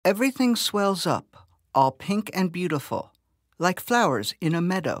Everything swells up, all pink and beautiful, like flowers in a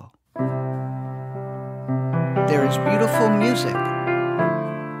meadow. There is beautiful music.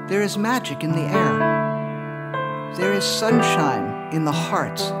 There is magic in the air. There is sunshine in the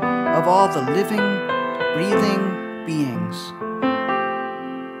hearts of all the living, breathing beings.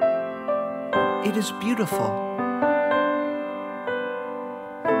 It is beautiful.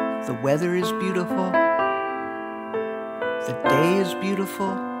 The weather is beautiful. The day is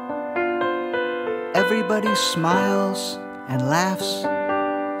beautiful. Everybody smiles and laughs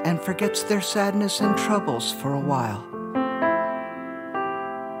and forgets their sadness and troubles for a while.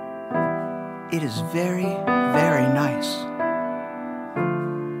 It is very, very nice.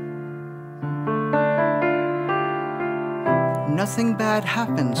 Nothing bad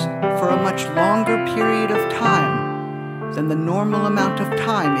happens for a much longer period of time than the normal amount of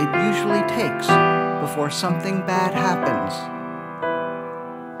time it usually takes before something bad happens.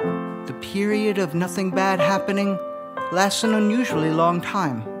 The period of nothing bad happening lasts an unusually long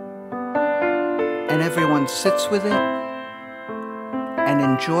time, and everyone sits with it and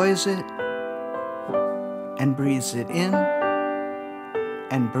enjoys it and breathes it in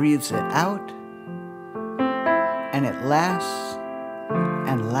and breathes it out, and it lasts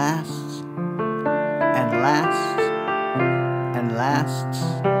and lasts and lasts and lasts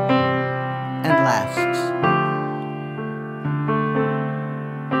and lasts.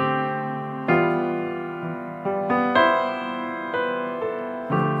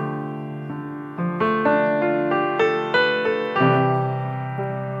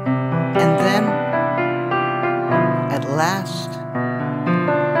 And then, at last,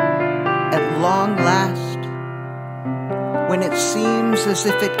 at long last, when it seems as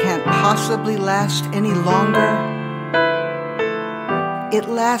if it can't possibly last any longer, it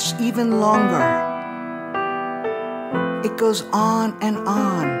lasts even longer. It goes on and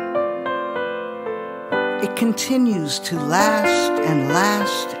on. It continues to last and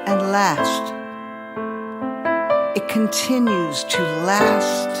last and last. It continues to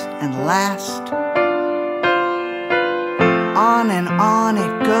last and last. On and on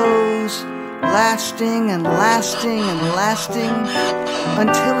it goes, lasting and lasting and lasting,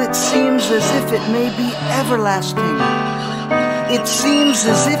 until it seems as if it may be everlasting. It seems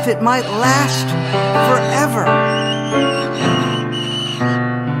as if it might last forever.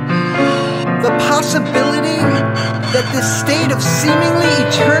 The possibility that this state of seemingly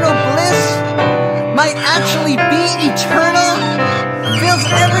eternal bliss might actually be eternal fills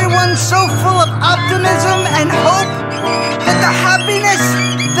everyone so full of optimism and hope that the happiness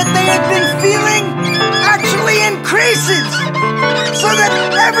that they had been feeling actually increases, so that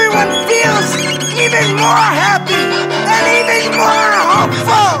everyone feels even more happy and even more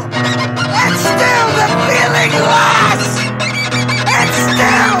hopeful, and still the feeling lasts, and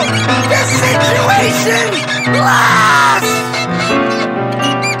still the situation lasts.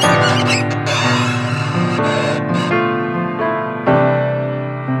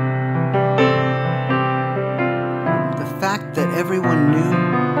 The fact that everyone knew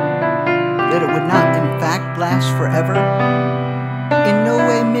that it would not in fact last forever in no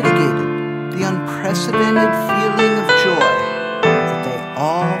way mitigated the unprecedented feeling of joy that they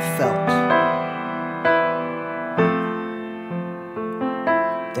all felt.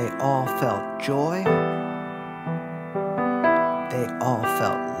 They all felt joy. They all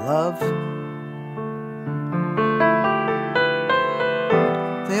felt love.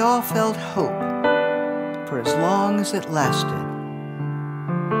 They all felt hope for as long as it lasted.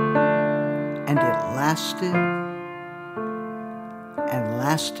 And it lasted and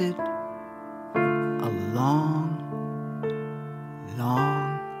lasted a long